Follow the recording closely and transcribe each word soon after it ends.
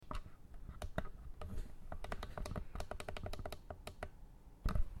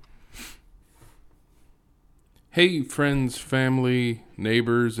Hey, friends, family,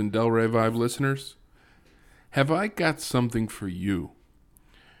 neighbors, and Delray Vibe listeners. Have I got something for you?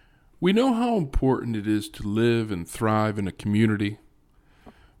 We know how important it is to live and thrive in a community.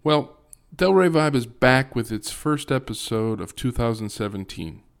 Well, Delray Vibe is back with its first episode of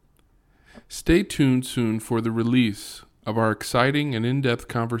 2017. Stay tuned soon for the release of our exciting and in-depth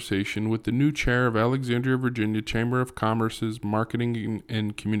conversation with the new chair of Alexandria, Virginia Chamber of Commerce's Marketing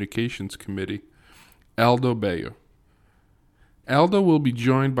and Communications Committee, Aldo Bello. Aldo will be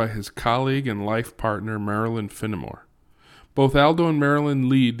joined by his colleague and life partner, Marilyn Finnemore. Both Aldo and Marilyn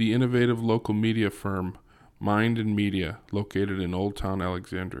lead the innovative local media firm, Mind and Media, located in Old Town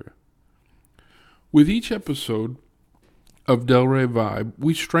Alexandria. With each episode of Delray Vibe,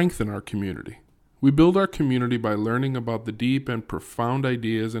 we strengthen our community. We build our community by learning about the deep and profound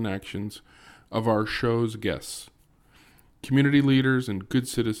ideas and actions of our show's guests, community leaders and good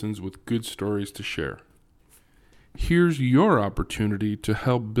citizens with good stories to share. Here's your opportunity to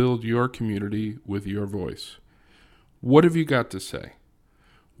help build your community with your voice. What have you got to say?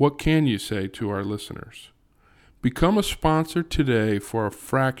 What can you say to our listeners? Become a sponsor today for a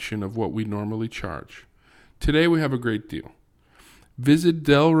fraction of what we normally charge. Today we have a great deal. Visit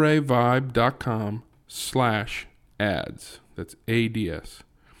delrayvibe.com/ads. That's ADS.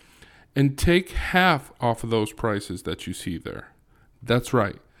 And take half off of those prices that you see there. That's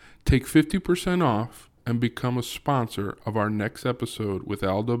right. Take 50% off and become a sponsor of our next episode with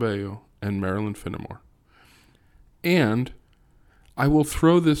Aldo Bello and Marilyn Finnemore. And I will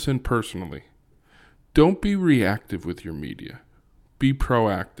throw this in personally. Don't be reactive with your media. Be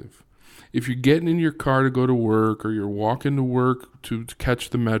proactive. If you're getting in your car to go to work, or you're walking to work to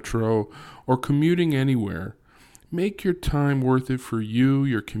catch the metro, or commuting anywhere, make your time worth it for you,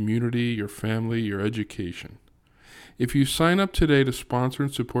 your community, your family, your education. If you sign up today to sponsor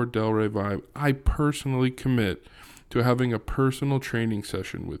and support Delray Vibe, I personally commit to having a personal training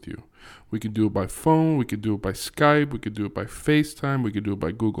session with you. We could do it by phone, we could do it by Skype, we could do it by FaceTime, we could do it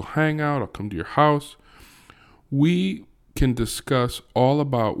by Google Hangout, I'll come to your house. We can discuss all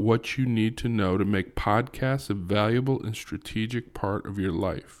about what you need to know to make podcasts a valuable and strategic part of your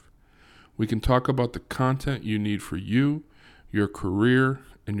life. We can talk about the content you need for you, your career,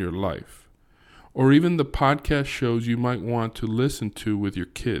 and your life. Or even the podcast shows you might want to listen to with your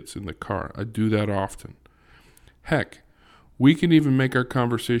kids in the car. I do that often. Heck, we can even make our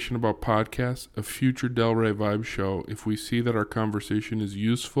conversation about podcasts a future Delray Vibe show if we see that our conversation is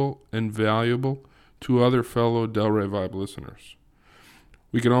useful and valuable to other fellow Delray Vibe listeners.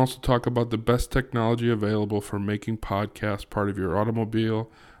 We can also talk about the best technology available for making podcasts part of your automobile,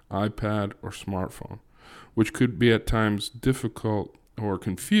 iPad, or smartphone, which could be at times difficult or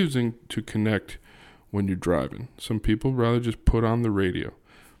confusing to connect when you're driving. Some people rather just put on the radio,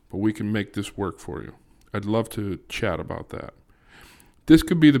 but we can make this work for you. I'd love to chat about that. This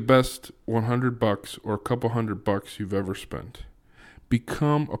could be the best $100 or a couple $100 you've ever spent.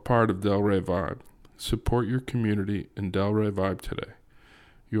 Become a part of Delray Vibe. Support your community in Delray Vibe today.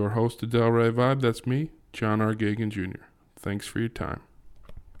 Your host of Delray Vibe, that's me, John R. Gagan Jr. Thanks for your time.